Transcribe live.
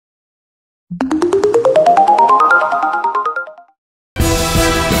Welcome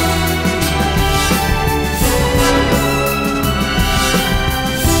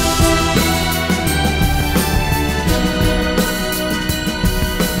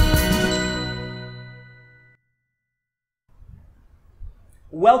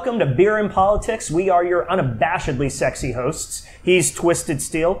to Beer and Politics. We are your unabashedly sexy hosts. He's Twisted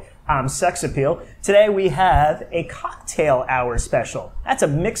Steel. I'm Sex Appeal. Today we have a cocktail hour special. That's a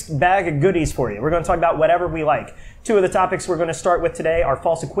mixed bag of goodies for you. We're going to talk about whatever we like. Two of the topics we're going to start with today are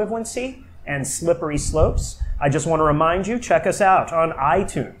false equivalency and slippery slopes. I just want to remind you, check us out on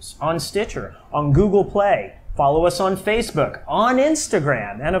iTunes, on Stitcher, on Google Play. Follow us on Facebook, on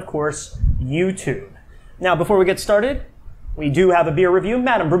Instagram, and of course, YouTube. Now, before we get started, we do have a beer review.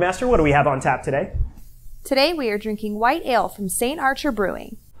 Madam Brewmaster, what do we have on tap today? Today we are drinking white ale from St. Archer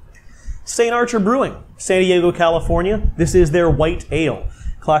Brewing. St. Archer Brewing, San Diego, California. This is their white ale.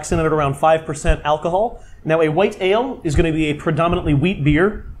 Clocks in at around 5% alcohol. Now, a white ale is going to be a predominantly wheat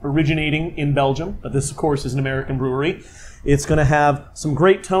beer originating in Belgium, but this, of course, is an American brewery. It's going to have some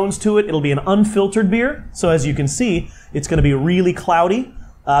great tones to it. It'll be an unfiltered beer, so as you can see, it's going to be really cloudy.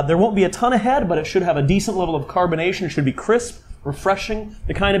 There won't be a ton of head, but it should have a decent level of carbonation. It should be crisp, refreshing,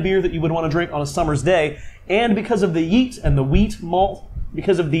 the kind of beer that you would want to drink on a summer's day. And because of the yeast and the wheat malt,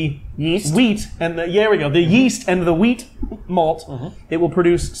 because of the yeast and the, yeah, there we go, the yeast and the wheat malt, it will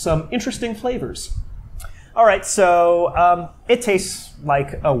produce some interesting flavors. All right, so it tastes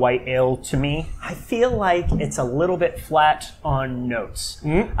like a white ale to me. I feel like it's a little bit flat on notes.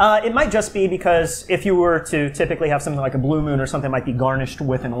 It might just be because if you were to typically have something like a Blue Moon or something that might be garnished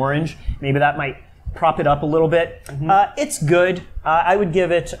with an orange, maybe that might prop it up a little bit. It's good. I would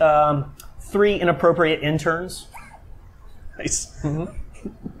give it 3 inappropriate interns. Nice.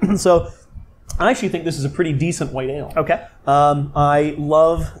 So I actually think this is a pretty decent white ale. Okay.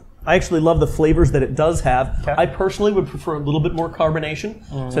 I actually love the flavors that it does have. Okay. I personally would prefer a little bit more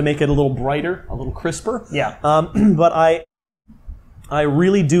carbonation to make it a little brighter, a little crisper. Yeah. But I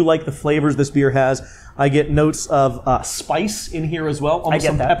really do like the flavors this beer has. I get notes of spice in here as well, almost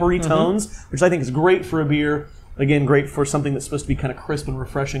some peppery tones, which I think is great for a beer. Again, great for something that's supposed to be kind of crisp and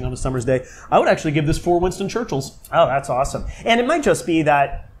refreshing on a summer's day. I would actually give this 4 Winston Churchills. Oh, that's awesome. And it might just be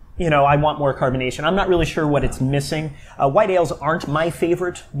that, you know, I want more carbonation. I'm not really sure what it's missing. White ales aren't my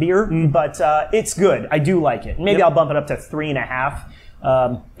favorite beer, but it's good. I do like it. Maybe I'll bump it up to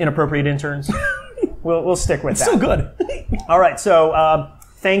 3.5 inappropriate interns. We'll stick with that. Still good. All right, so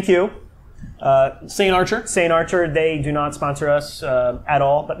thank you. St. Archer? St. Archer, they do not sponsor us at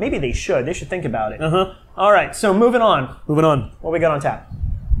all, but maybe they should. They should think about it. All right, so moving on. What we got on tap?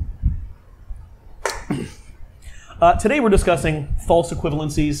 Today we're discussing false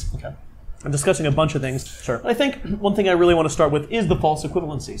equivalencies. Okay. I'm discussing a bunch of things. Sure. I think one thing I really want to start with is the false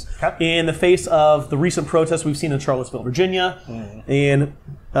equivalencies. Okay. In the face of the recent protests we've seen in Charlottesville, Virginia, in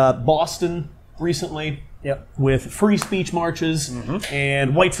Boston recently, with free speech marches,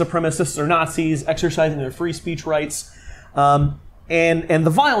 and white supremacists or Nazis exercising their free speech rights, and the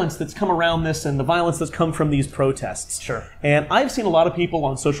violence that's come around this and the violence that's come from these protests. Sure. And I've seen a lot of people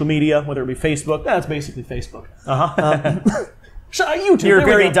on social media, whether it be Facebook, that's basically Facebook. YouTube. You're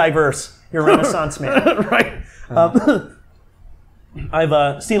very diverse. You're a Renaissance man. Right.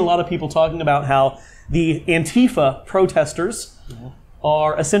 I've seen a lot of people talking about how the Antifa protesters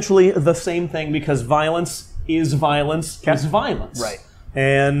are essentially the same thing because violence is violence is violence. Right.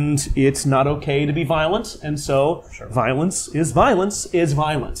 And it's not okay to be violent, and so violence is violence is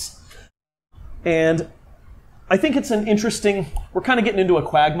violence. And I think it's an interesting, we're kind of getting into a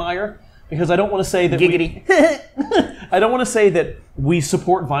quagmire, because I don't want to say that I don't want to say that we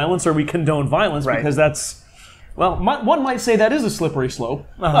support violence or we condone violence, because that's, well, one might say that is a slippery slope,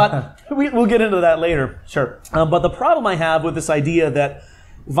 but we'll get into that later. Sure. But the problem I have with this idea that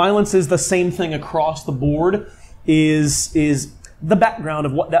violence is the same thing across the board is the background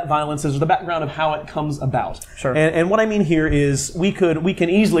of what that violence is, or the background of how it comes about. Sure. And what I mean here is we can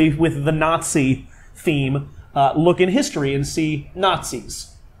easily, with the Nazi theme, look in history and see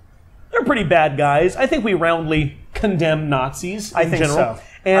Nazis. They're pretty bad guys. I think we roundly condemn Nazis in general. So.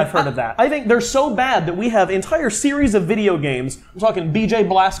 And I've heard of that. I think they're so bad that we have entire series of video games. I'm talking B.J.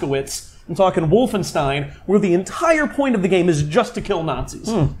 Blazkowicz. I'm talking Wolfenstein, where the entire point of the game is just to kill Nazis.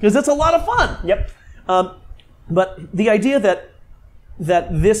 Because it's a lot of fun. Yep. But the idea that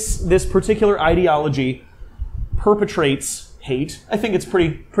this particular ideology perpetrates hate, I think it's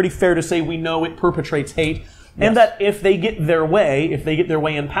pretty fair to say we know it perpetrates hate. And that if they get their way,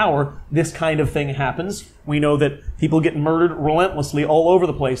 in power, this kind of thing happens. We know that people get murdered relentlessly all over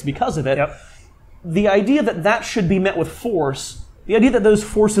the place because of it. Yep. The idea that should be met with force The idea that those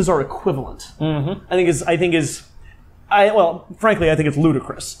forces are equivalent, frankly, I think it's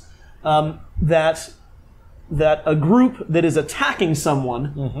ludicrous. That a group that is attacking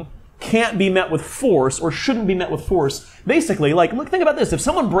someone can't be met with force or shouldn't be met with force. Basically, like, look, think about this. If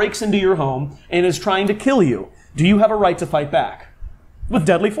someone breaks into your home and is trying to kill you, do you have a right to fight back? With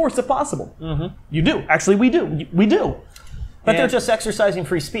deadly force, if possible. You do. Actually, we do. We do. But they're just exercising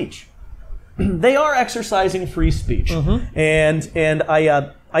free speech. They are exercising free speech. And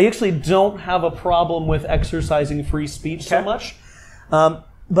I actually don't have a problem with exercising free speech so much.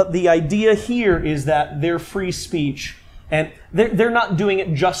 But the idea here is that their free speech, and they're not doing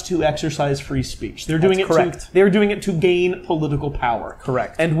it just to exercise free speech. They're doing they're doing it to gain political power.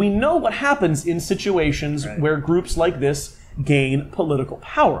 Correct. And we know what happens in situations where groups like this gain political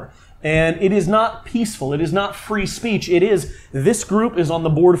power. And it is not peaceful. It is not free speech. It is, this group is on the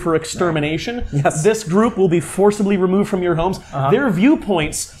board for extermination. Yes. This group will be forcibly removed from your homes. Their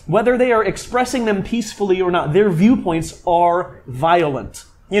viewpoints, whether they are expressing them peacefully or not, their viewpoints are violent.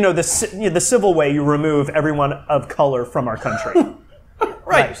 You know, the civil way you remove everyone of color from our country.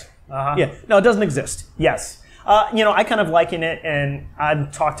 Right. Yeah. No, it doesn't exist. Yes. I kind of liken it, and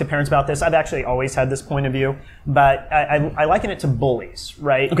I've talked to parents about this. I've actually always had this point of view, but I liken it to bullies,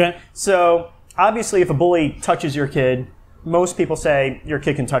 right? Okay. So, obviously, if a bully touches your kid, most people say your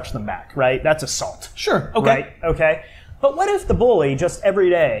kid can touch them back, right? That's assault. Sure. Okay. Right? Okay. But what if the bully just every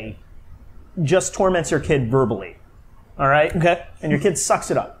day just torments your kid verbally? All right? Okay. And your kid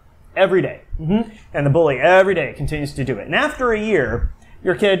sucks it up every day. And the bully every day continues to do it. And after a year,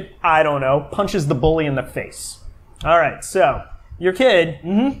 your kid, I don't know, punches the bully in the face. All right, so your kid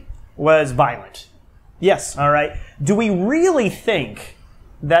was violent. Yes. All right. Do we really think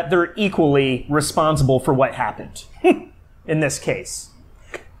that they're equally responsible for what happened in this case?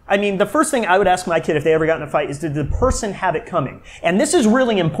 I mean, the first thing I would ask my kid if they ever got in a fight is, did the person have it coming? And this is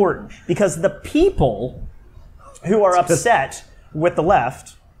really important because the people who are upset with the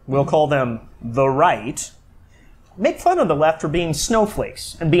left, we'll call them the right, make fun of the left for being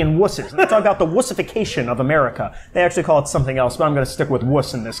snowflakes and being wusses. And they talk about the wussification of America. They actually call it something else, but I'm going to stick with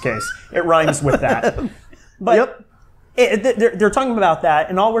wuss in this case. It rhymes with that. But they're talking about that,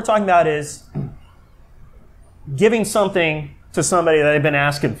 and all we're talking about is giving something to somebody that they've been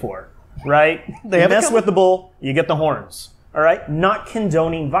asking for, right? They mess with the bull, you get the horns, all right? Not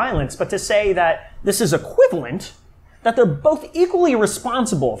condoning violence, but to say that this is equivalent, that they're both equally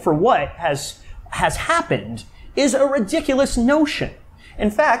responsible for what has happened, is a ridiculous notion.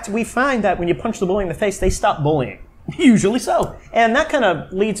 In fact, we find that when you punch the bully in the face, they stop bullying. Usually so. And that kind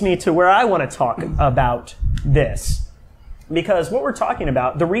of leads me to where I want to talk about this. Because what we're talking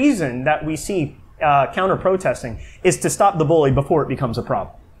about, the reason that we see counter-protesting is to stop the bully before it becomes a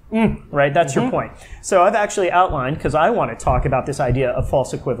problem. Right? That's your point. So I've actually outlined, because I want to talk about this idea of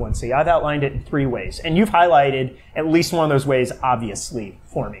false equivalency, I've outlined it in 3 ways. And you've highlighted at least one of those ways, obviously,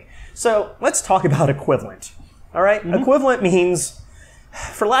 for me. So let's talk about equivalent. All right? Equivalent means,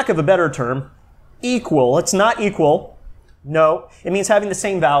 for lack of a better term, equal. It's not equal. No. It means having the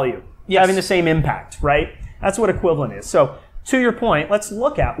same value. Having the same impact, right? That's what equivalent is. So, to your point, let's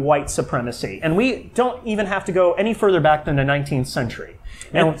look at white supremacy. And we don't even have to go any further back than the 19th century.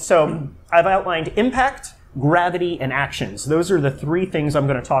 And so, I've outlined impact, gravity, and actions. Those are the 3 things I'm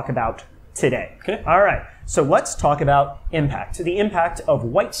going to talk about today. Okay. All right. So let's talk about impact. The impact of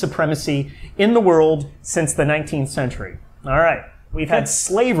white supremacy in the world since the 19th century. All right. We've had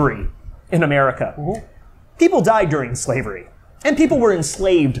slavery in America. People died during slavery. And people were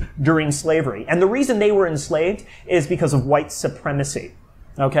enslaved during slavery. And the reason they were enslaved is because of white supremacy.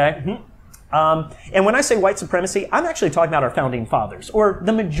 Okay? And when I say white supremacy, I'm actually talking about our founding fathers, or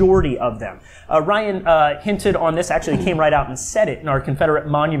the majority of them. Ryan hinted on this, actually came right out and said it in our Confederate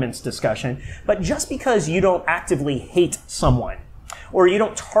monuments discussion. But just because you don't actively hate someone, or you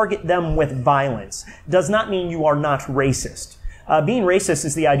don't target them with violence, does not mean you are not racist. Being racist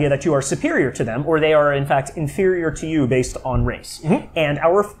is the idea that you are superior to them, or they are, in fact, inferior to you based on race. And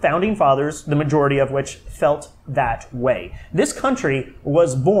our founding fathers, the majority of which, felt that way. This country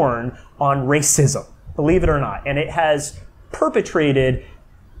was born on racism, believe it or not, and it has perpetrated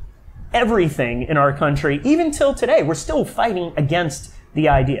everything in our country, even till today. We're still fighting against the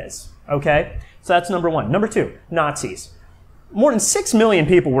ideas, okay? So that's number 1. Number 2, Nazis. More than 6 million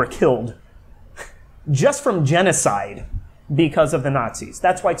people were killed just from genocide because of the Nazis.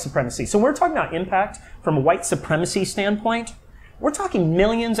 That's white supremacy. So we're talking about impact from a white supremacy standpoint. We're talking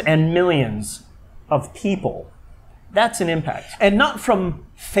millions and millions of people. That's an impact. And not from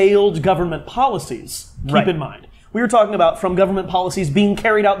failed government policies, keep in mind. We were talking about from government policies being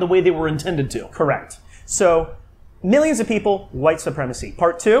carried out the way they were intended to. Correct. So millions of people, white supremacy.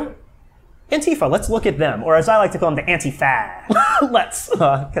 Part 2, Antifa. Let's look at them, or as I like to call them, the anti-fa. Let's.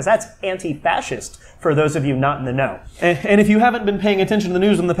 Because that's anti-fascist, for those of you not in the know. And if you haven't been paying attention to the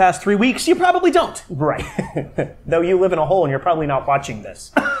news in the past 3 weeks, you probably don't. Right. Though you live in a hole and you're probably not watching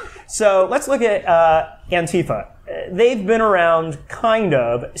this. So let's look at Antifa. They've been around kind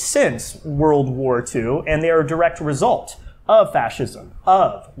of since World War II, and they are a direct result of fascism,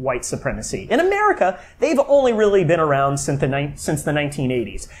 of white supremacy. In America, they've only really been around since the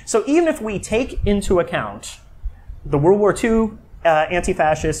 1980s. So even if we take into account the World War II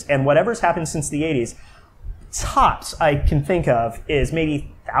anti-fascists and whatever's happened since the 80s, tops I can think of is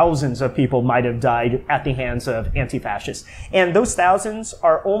maybe thousands of people might have died at the hands of anti-fascists. And those thousands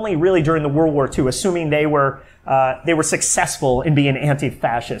are only really during the World War II, assuming they were successful in being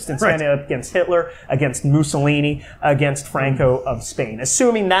anti-fascist and standing up against Hitler, against Mussolini, against Franco of Spain.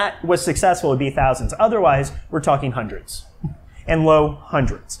 Assuming that was successful, it would be thousands. Otherwise, we're talking hundreds and low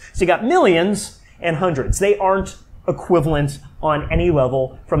hundreds. So you got millions and hundreds. They aren't equivalent on any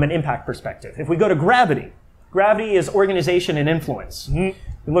level from an impact perspective. If we go to gravity, gravity is organization and influence. We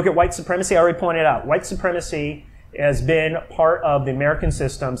look at white supremacy. I already pointed out, white supremacy has been part of the American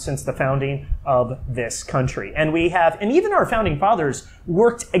system since the founding of this country. And even our founding fathers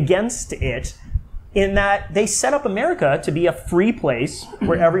worked against it in that they set up America to be a free place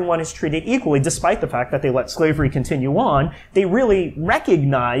where everyone is treated equally, despite the fact that they let slavery continue on. They really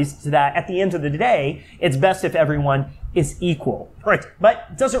recognized that at the end of the day, it's best if everyone is equal. Right. But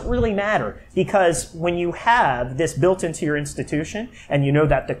it doesn't really matter, because when you have this built into your institution, and you know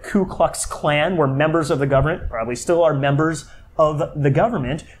that the Ku Klux Klan were members of the government, probably still are members of the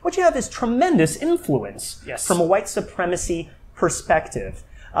government, what you have is tremendous influence from a white supremacy perspective.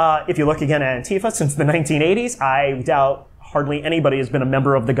 If you look again at Antifa, since the 1980s, I doubt hardly anybody has been a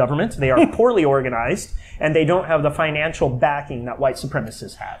member of the government. They are poorly organized, and they don't have the financial backing that white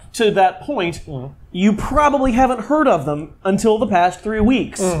supremacists have. To that point, you probably haven't heard of them until the past 3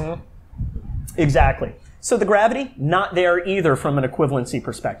 weeks. Exactly. So the gravity, not there either from an equivalency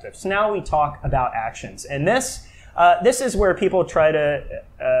perspective. So now we talk about actions. And this is where people try to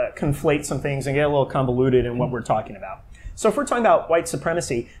conflate some things and get a little convoluted in what we're talking about. So if we're talking about white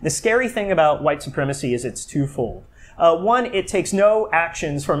supremacy, the scary thing about white supremacy is it's twofold. One, it takes no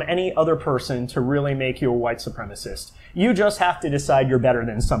actions from any other person to really make you a white supremacist. You just have to decide you're better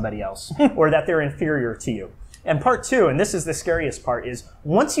than somebody else, or that they're inferior to you. And part 2, and this is the scariest part, is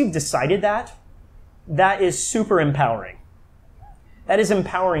once you've decided that, that is super empowering. That is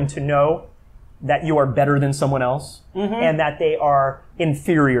empowering to know that you are better than someone else, and that they are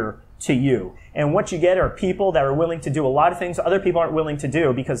inferior to you. And what you get are people that are willing to do a lot of things other people aren't willing to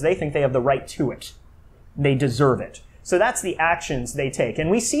do because they think they have the right to it. They deserve it. So that's the actions they take. And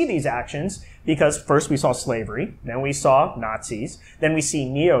we see these actions because first we saw slavery, then we saw Nazis, then we see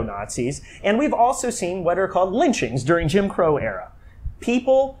neo-Nazis, and we've also seen what are called lynchings during Jim Crow era.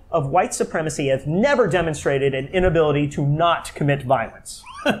 People of white supremacy have never demonstrated an inability to not commit violence.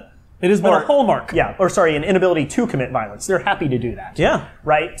 It has been a hallmark. Yeah, an inability to commit violence. They're happy to do that. Yeah.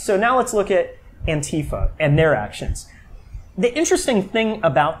 Right? So now let's look at Antifa and their actions. The interesting thing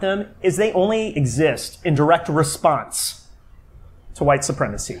about them is they only exist in direct response to white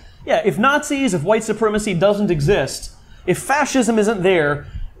supremacy. Yeah, if white supremacy doesn't exist, if fascism isn't there,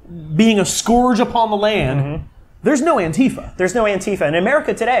 being a scourge upon the land, there's no Antifa. There's no Antifa. In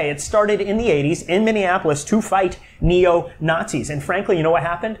America today, it started in the 80s in Minneapolis to fight neo-Nazis. And frankly, you know what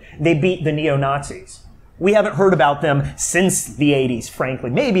happened? They beat the neo-Nazis. We haven't heard about them since the 80s,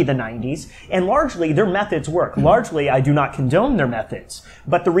 frankly, maybe the 90s. And largely, their methods work. Largely, I do not condone their methods.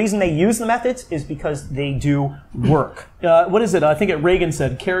 But the reason they use the methods is because they do work. What is it? I think Reagan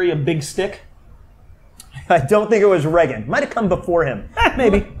said, carry a big stick. I don't think it was Reagan. Might have come before him.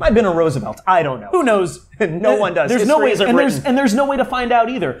 Maybe. Might have been a Roosevelt. I don't know. Who knows? No one does. There's no way, and there's no way to find out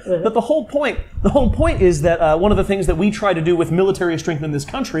either. But the whole point is that one of the things that we try to do with military strength in this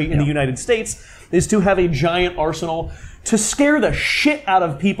country, in the United States, is to have a giant arsenal to scare the shit out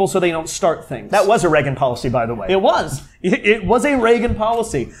of people so they don't start things. That was a Reagan policy, by the way. It was. It was a Reagan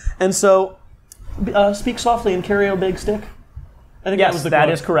policy. And so, speak softly and carry a big stick. I think that was the quote. That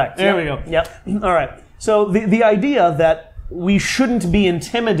is correct. There we go. Yep. All right. So the idea that we shouldn't be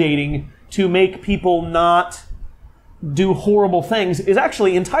intimidating to make people not do horrible things is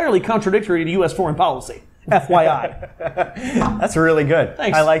actually entirely contradictory to U.S. foreign policy. FYI. That's really good.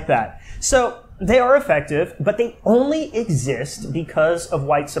 Thanks. I like that. So They are effective, but they only exist because of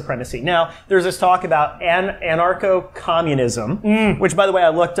white supremacy. Now, there's this talk about anarcho-communism, which, by the way, I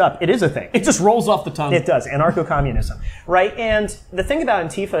looked up. It is a thing. It just rolls off the tongue. It does, anarcho-communism, right? And the thing about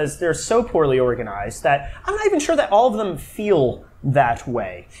Antifa is they're so poorly organized that I'm not even sure that all of them feel that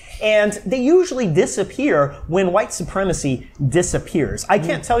way. And they usually disappear when white supremacy disappears. I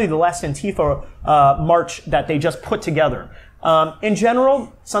can't tell you the last Antifa march that they just put together. In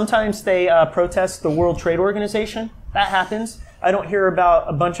general, sometimes they protest the World Trade Organization. That happens. I don't hear about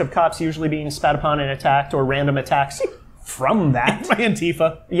a bunch of cops usually being spat upon and attacked or random attacks from that. By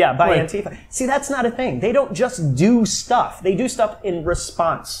Antifa. Yeah, by Antifa. See, that's not a thing. They don't just do stuff. They do stuff in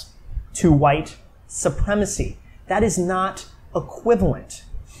response to white supremacy. That is not equivalent.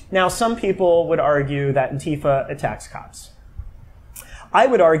 Now, some people would argue that Antifa attacks cops. I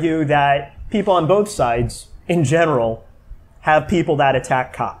would argue that people on both sides, in general, have people that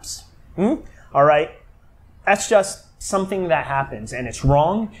attack cops. All right? That's just something that happens, and it's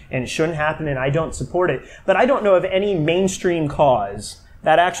wrong, and it shouldn't happen, and I don't support it. But I don't know of any mainstream cause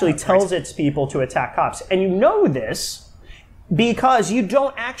that actually tells its people to attack cops. And you know this because you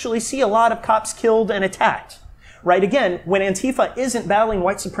don't actually see a lot of cops killed and attacked. Right? Again, when Antifa isn't battling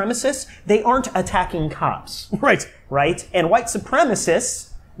white supremacists, they aren't attacking cops. Right. Right? And white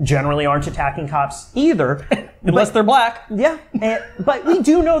supremacists generally aren't attacking cops either. Unless they're black. Yeah. But we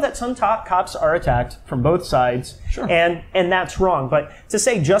do know that some top cops are attacked from both sides. Sure. And that's wrong. But to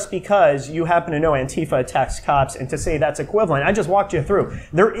say just because you happen to know Antifa attacks cops and to say that's equivalent, I just walked you through.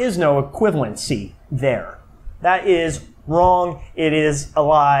 There is no equivalency there. That is wrong. It is a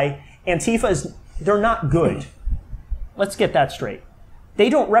lie. Antifa they're not good. Let's get that straight. They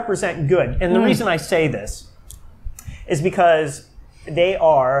don't represent good. And the reason I say this is because they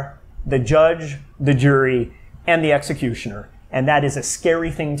are the judge, the jury, and the executioner. And that is a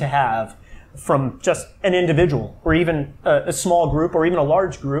scary thing to have from just an individual, or even a small group, or even a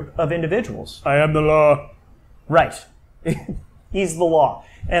large group of individuals. I am the law. Right. He's the law.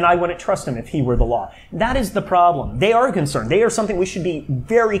 And I wouldn't trust him if he were the law. That is the problem. They are concerned. They are something we should be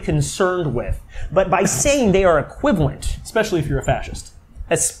very concerned with. But by saying they are equivalent... Especially if you're a fascist.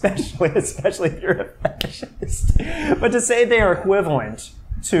 Especially if you're a fascist. But to say they are equivalent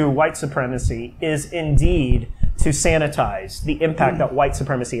to white supremacy is indeed to sanitize the impact that white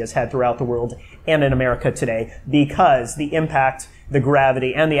supremacy has had throughout the world and in America today, because the impact, the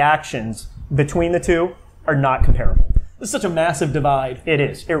gravity, and the actions between the two are not comparable. This is such a massive divide. It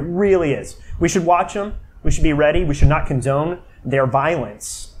is. It really is. We should watch them. We should be ready. We should not condone their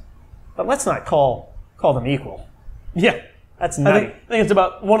violence. But let's not call them equal. Yeah. That's nutty. I think it's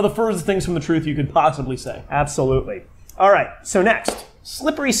about one of the furthest things from the truth you could possibly say. Absolutely. All right. So next,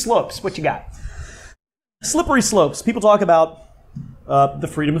 slippery slopes. What you got? Slippery slopes. People talk about the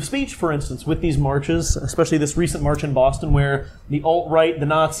freedom of speech, for instance, with these marches, especially this recent march in Boston where the alt-right, the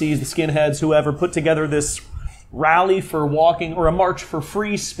Nazis, the skinheads, whoever, put together this rally for walking, or a march for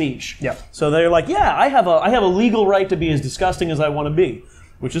free speech. Yeah. So they're like, yeah, I have a legal right to be as disgusting as I want to be,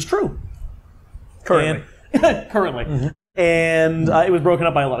 which is true. Currently. Currently. And it was broken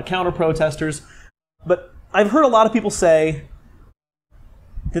up by a lot of counter-protesters. But I've heard a lot of people say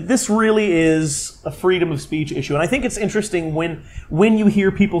that this really is a freedom of speech issue. And I think it's interesting when you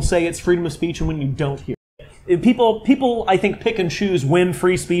hear people say it's freedom of speech and when you don't hear it. People, I think, pick and choose when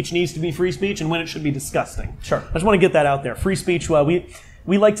free speech needs to be free speech and when it should be disgusting. Sure. I just want to get that out there. Free speech, well, we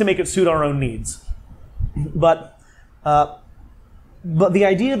like to make it suit our own needs. But the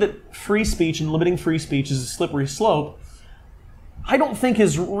idea that free speech and limiting free speech is a slippery slope, I don't think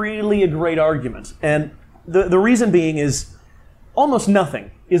is really a great argument. And the reason being is almost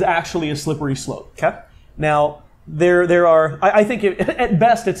nothing is actually a slippery slope. Okay. Now, there are, I think at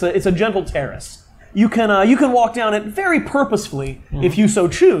best it's a gentle terrace. You can walk down it very purposefully if you so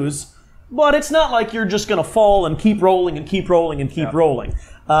choose, but it's not like you're just going to fall and keep rolling and keep rolling and keep rolling.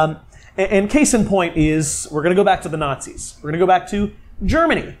 And case in point is, we're going to go back to the Nazis. We're going to go back to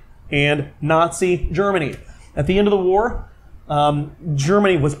Germany and Nazi Germany. At the end of the war,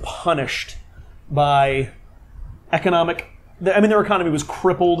 Germany was punished by economic... their economy was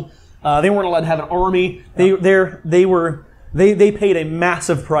crippled. They weren't allowed to have an army. They paid a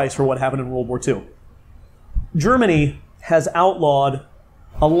massive price for what happened in World War II. Germany has outlawed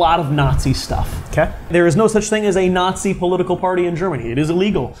a lot of Nazi stuff. Okay. There is no such thing as a Nazi political party in Germany. It is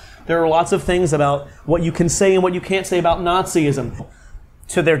illegal. There are lots of things about what you can say and what you can't say about Nazism.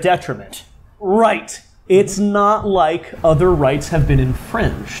 To their detriment. Right. It's not like other rights have been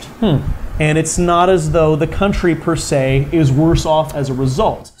infringed. And it's not as though the country per se is worse off as a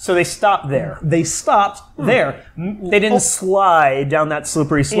result. So they stopped there. They stopped there. They didn't slide down that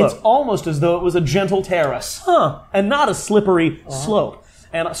slippery slope. It's almost as though it was a gentle terrace, and not a slippery slope.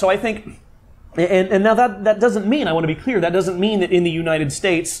 And so I think, and now that doesn't mean, I want to be clear, that doesn't mean that in the United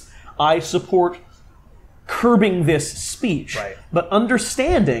States I support curbing this speech. Right. But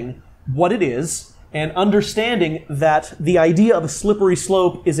understanding what it is, and understanding that the idea of a slippery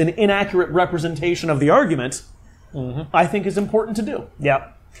slope is an inaccurate representation of the argument, I think is important to do.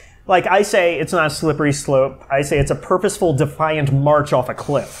 Yeah. Like I say, it's not a slippery slope. I say it's a purposeful, defiant march off a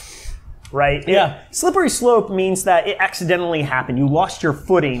cliff. Right? Yeah. Slippery slope means that it accidentally happened. You lost your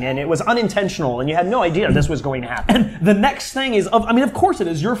footing and it was unintentional and you had no idea this was going to happen. And the next thing is, of course it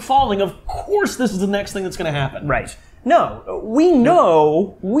is. You're falling. Of course this is the next thing that's going to happen. Right. No, we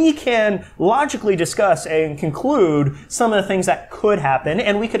know we can logically discuss and conclude some of the things that could happen,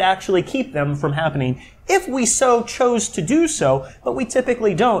 and we could actually keep them from happening if we so chose to do so, but we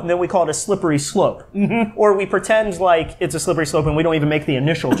typically don't, and then we call it a slippery slope. Or we pretend like it's a slippery slope and we don't even make the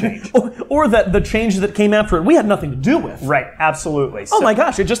initial change. Or that the changes that came after it we had nothing to do with. Right, absolutely. Oh my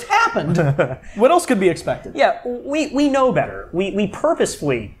gosh, it just happened. What else could be expected? Yeah, we know better. We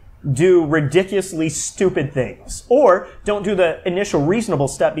purposefully do ridiculously stupid things, or don't do the initial reasonable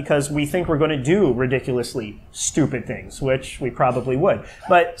step because we think we're going to do ridiculously stupid things, which we probably would.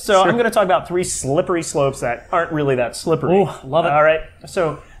 But so I'm going to talk about 3 slippery slopes that aren't really that slippery. Oh, love it. All right.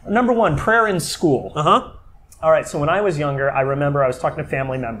 So number 1, prayer in school. All right, so when I was younger, I remember I was talking to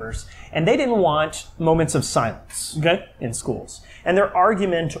family members, and they didn't want moments of silence in schools. And their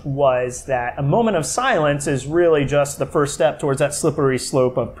argument was that a moment of silence is really just the first step towards that slippery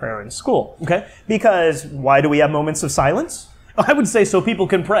slope of prayer in school. Because why do we have moments of silence? I would say so people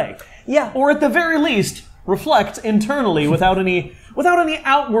can pray. Yeah. Or at the very least, reflect internally without any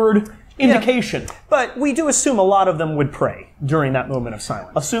outward indication. But we do assume a lot of them would pray during that moment of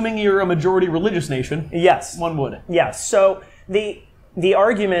silence. Assuming you're a majority religious nation, yes, one would. Yes. So the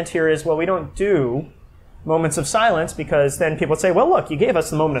argument here is, well, we don't do moments of silence because then people would say, well, look, you gave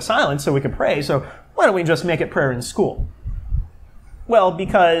us the moment of silence so we could pray, so why don't we just make it prayer in school? Well,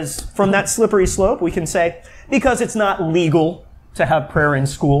 because from that slippery slope, we can say, because it's not legal to have prayer in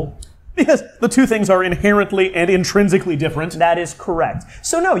school. Because the two things are inherently and intrinsically different. That is correct.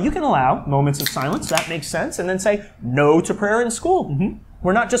 So no, you can allow moments of silence, that makes sense, and then say no to prayer in school.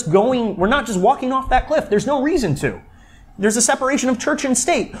 We're not just walking off that cliff. There's no reason to. There's a separation of church and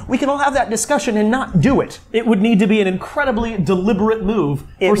state. We can all have that discussion and not do it. It would need to be an incredibly deliberate move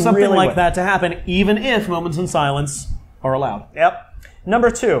for something really like would. that to happen, even if moments in silence are allowed. Yep. Number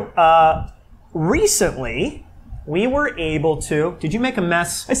 2, recently, we were able to... Did you make a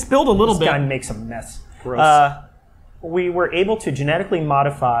mess? I spilled a little bit. This guy makes a mess. Gross. We were able to genetically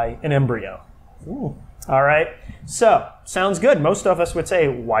modify an embryo. Ooh. All right. So, sounds good. Most of us would say,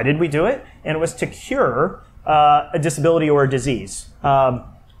 why did we do it? And it was to cure a disability or a disease.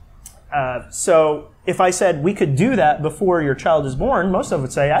 So, if I said we could do that before your child is born, most of us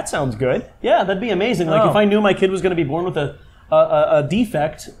would say, that sounds good. Yeah, that'd be amazing. Like, if I knew my kid was going to be born with a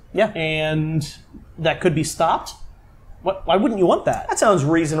defect, and that could be stopped, why wouldn't you want that? That sounds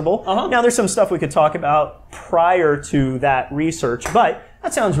reasonable. Now, there's some stuff we could talk about prior to that research, but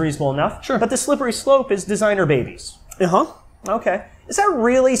that sounds reasonable enough. Sure. But the slippery slope is designer babies. Okay. Is that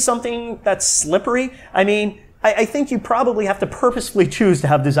really something that's slippery? I mean, I think you probably have to purposefully choose to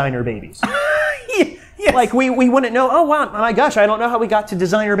have designer babies. Yes. Like, we wouldn't know, oh, wow, my gosh, I don't know how we got to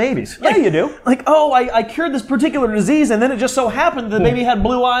designer babies. Like, yeah, you do. Like, oh, I cured this particular disease, and then it just so happened that the baby had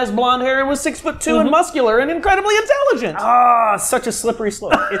blue eyes, blonde hair, and was 6'2" and muscular and incredibly intelligent. Ah, such a slippery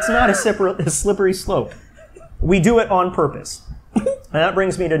slope. It's not a slippery slope. We do it on purpose. And that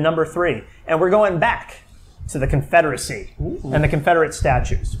brings me to number 3. And we're going back to the Confederacy and the Confederate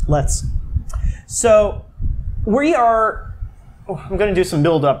statues. Let's. So, we are... I'm going to do some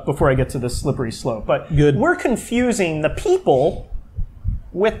build-up before I get to the slippery slope, but we're confusing the people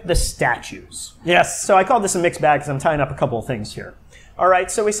with the statues. Yes. So I call this a mixed bag because I'm tying up a couple of things here. All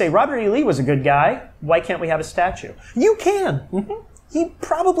right, so we say Robert E. Lee was a good guy. Why can't we have a statue? You can. He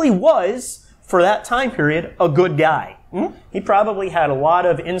probably was, for that time period, a good guy. He probably had a lot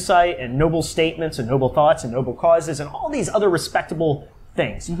of insight and noble statements and noble thoughts and noble causes and all these other respectable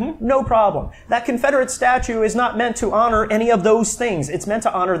things. No problem. That Confederate statue is not meant to honor any of those things. It's meant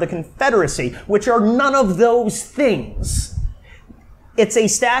to honor the Confederacy, which are none of those things. It's a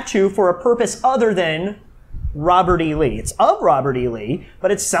statue for a purpose other than Robert E. Lee. It's of Robert E. Lee,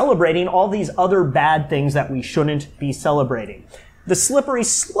 but it's celebrating all these other bad things that we shouldn't be celebrating. The slippery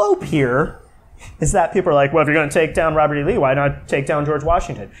slope here is that people are like, well, if you're going to take down Robert E. Lee, why not take down George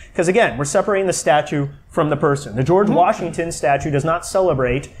Washington? Because again, we're separating the statue from the person. The George Washington statue does not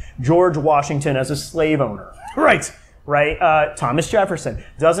celebrate George Washington as a slave owner. Right. Right? Thomas Jefferson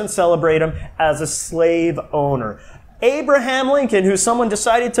doesn't celebrate him as a slave owner. Abraham Lincoln, who someone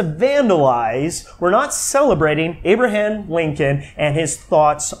decided to vandalize, we're not celebrating Abraham Lincoln and his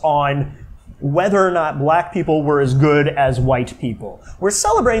thoughts on whether or not black people were as good as white people. We're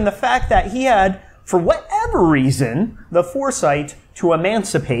celebrating the fact that he had, for whatever reason, the foresight to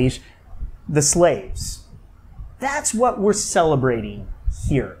emancipate the slaves. That's what we're celebrating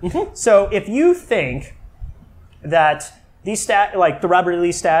here. So if you think that these like the Robert E.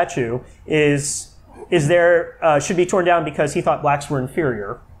 Lee statue should be torn down because he thought blacks were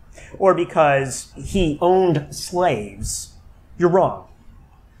inferior, or because he owned slaves, you're wrong.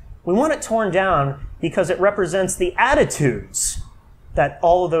 We want it torn down because it represents the attitudes that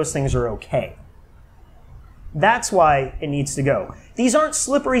all of those things are okay. That's why it needs to go. These aren't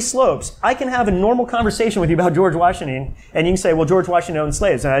slippery slopes. I can have a normal conversation with you about George Washington, and you can say, well, George Washington owned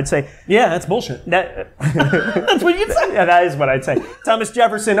slaves. And I'd say, yeah, that's bullshit. That's what you'd say. Yeah, that is what I'd say. Thomas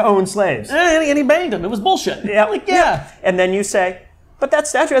Jefferson owned slaves. And he banged them. It was bullshit. Yeah. Like, yeah. And then you say, but that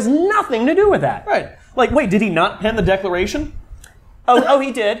statue has nothing to do with that. Right. Like, wait, did he not pen the Declaration? Oh,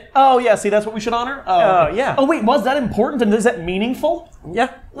 he did. Oh, yeah, see, that's what we should honor? Oh, okay. Yeah. Oh, wait, was that important and is that meaningful?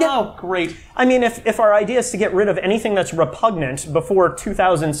 Yeah. Oh, great. I mean, if our idea is to get rid of anything that's repugnant before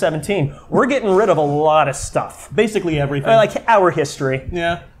 2017, we're getting rid of a lot of stuff. Basically everything. Like our history.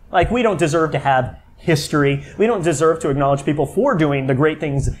 Yeah. Like, we don't deserve to have history. We don't deserve to acknowledge people for doing the great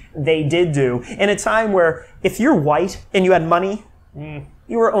things they did do in a time where if you're white and you had money,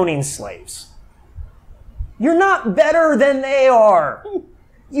 you were owning slaves. You're not better than they are.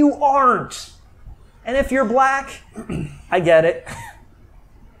 You aren't. And if you're black, I get it.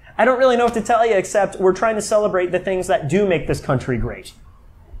 I don't really know what to tell you except we're trying to celebrate the things that do make this country great.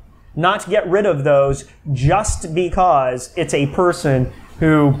 Not get rid of those just because it's a person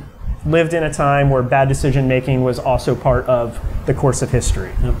who lived in a time where bad decision making was also part of the course of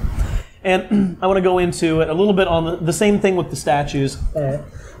history. Yep. And I want to go into it a little bit on the same thing with the statues.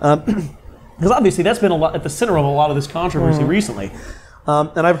 Because obviously that's been at the center of a lot of this controversy recently.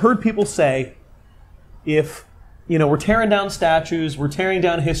 And I've heard people say, if we're tearing down statues, we're tearing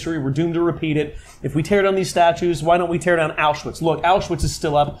down history, we're doomed to repeat it. If we tear down these statues, why don't we tear down Auschwitz? Look, Auschwitz is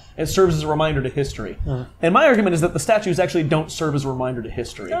still up. It serves as a reminder to history. And my argument is that the statues actually don't serve as a reminder to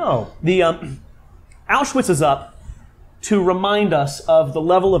history. No. The Auschwitz is up to remind us of the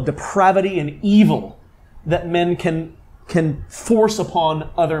level of depravity and evil that men can force upon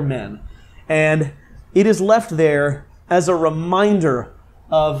other men. And it is left there as a reminder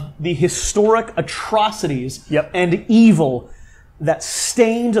of the historic atrocities and evil that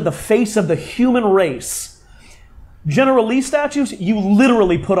stained the face of the human race. General Lee statues, you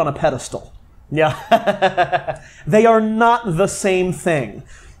literally put on a pedestal. Yeah. They are not the same thing.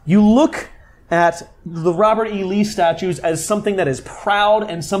 You look at the Robert E. Lee statues as something that is proud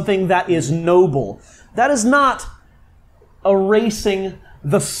and something that is noble. That is not erasing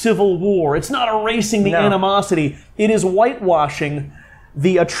the Civil War. It's not erasing the animosity. It is whitewashing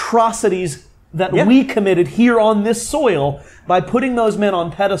the atrocities that we committed here on this soil by putting those men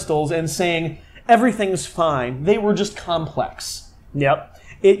on pedestals and saying, everything's fine. They were just complex. Yep.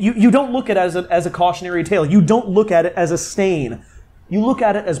 You don't look at it as a cautionary tale. You don't look at it as a stain. You look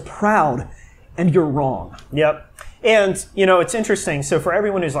at it as proud, and you're wrong. Yep. And, it's interesting. So for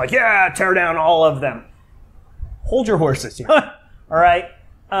everyone who's like, yeah, tear down all of them, hold your horses here. All right?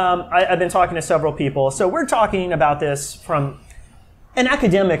 I've been talking to several people. So we're talking about this from an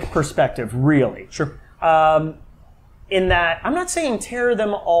academic perspective, really. Sure. In that, I'm not saying tear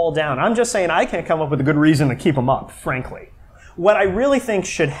them all down. I'm just saying I can't come up with a good reason to keep them up, frankly. What I really think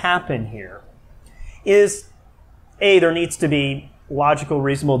should happen here is, A, there needs to be logical,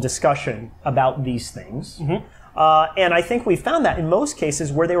 reasonable discussion about these things. And I think we found that in most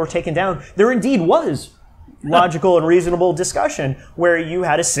cases where they were taken down, there indeed was logical and reasonable discussion where you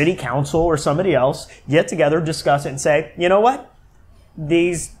had a city council or somebody else get together, discuss it, and say, you know what?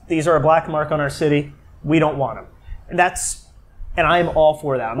 These are a black mark on our city. We don't want them. And I'm all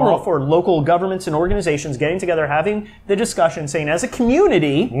for that. I'm all for local governments and organizations getting together, having the discussion, saying, as a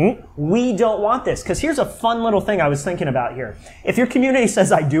community, we don't want this. Because here's a fun little thing I was thinking about here. If your community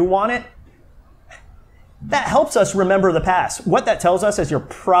says, I do want it, that helps us remember the past. What that tells us is you're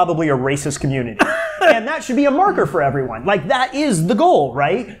probably a racist community. And that should be a marker for everyone. Like, that is the goal,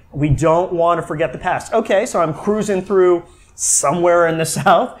 right? We don't want to forget the past. Okay, so I'm cruising through somewhere in the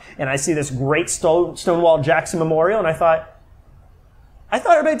South, and I see this great Stonewall Jackson Memorial, and I thought, I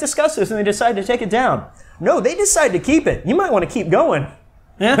thought everybody discussed this and they decided to take it down. No, they decided to keep it. You might want to keep going.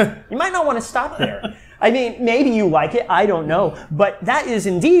 Yeah. You might not want to stop there. I mean, maybe you like it. I don't know. But that is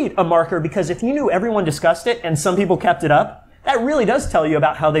indeed a marker, because if you knew everyone discussed it and some people kept it up, that really does tell you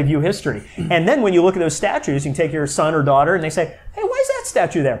about how they view history. And then when you look at those statues, you can take your son or daughter and they say, hey, why is that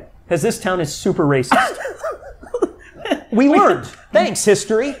statue there? Because this town is super racist. We learned. Thanks,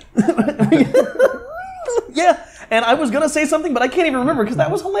 history. Yeah, and I was going to say something, but I can't even remember because that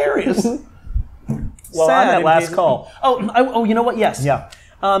was hilarious. Well, I'm at last call. Oh, you know what? Yes. Yeah.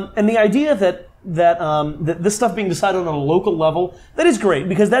 And the idea that this stuff being decided on a local level, that is great,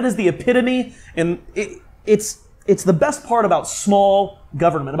 because that is the epitome, and it's the best part about small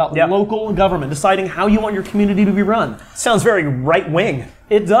government, about local government, deciding how you want your community to be run. Sounds very right-wing.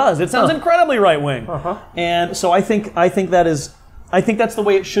 It does. It sounds incredibly right-wing. And so I think that's the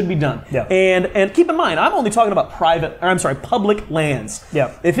way it should be done. Yeah. And keep in mind, I'm only talking about public lands.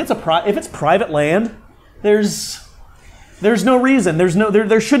 Yeah. If it's private land, there's no reason.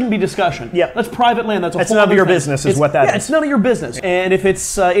 There shouldn't be discussion. Yeah. That's private land. That's none of your business is what that is. Yeah, it's none of your business. And if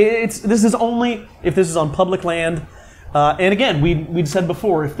this is on public land, and again, we'd said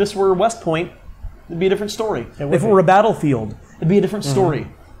before, if this were West Point, it'd be a different story. If it were a battlefield, it'd be a different story.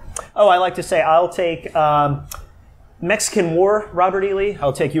 Oh, I like to say I'll take Mexican War, Robert E. Lee.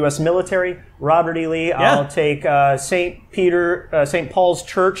 I'll take U.S. military, Robert E. Lee. Yeah. I'll take St. Paul's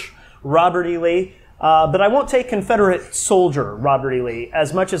Church, Robert E. Lee. But I won't take Confederate soldier, Robert E. Lee,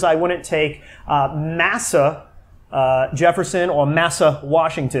 as much as I wouldn't take Massa Jefferson or Massa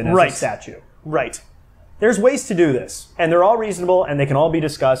Washington as a statue. Right. There's ways to do this, and they're all reasonable, and they can all be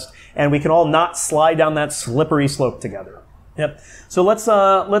discussed, and we can all not slide down that slippery slope together. Yep. So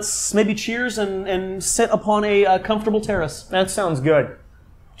let's maybe cheers and sit upon a comfortable terrace. That sounds good.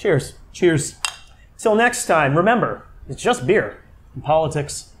 Cheers. Cheers. Till next time, remember, it's just beer. And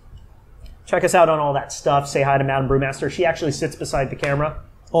politics. Check us out on all that stuff. Say hi to Madam Brewmaster. She actually sits beside the camera.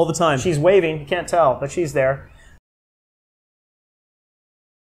 All the time. She's waving. You can't tell, but she's there.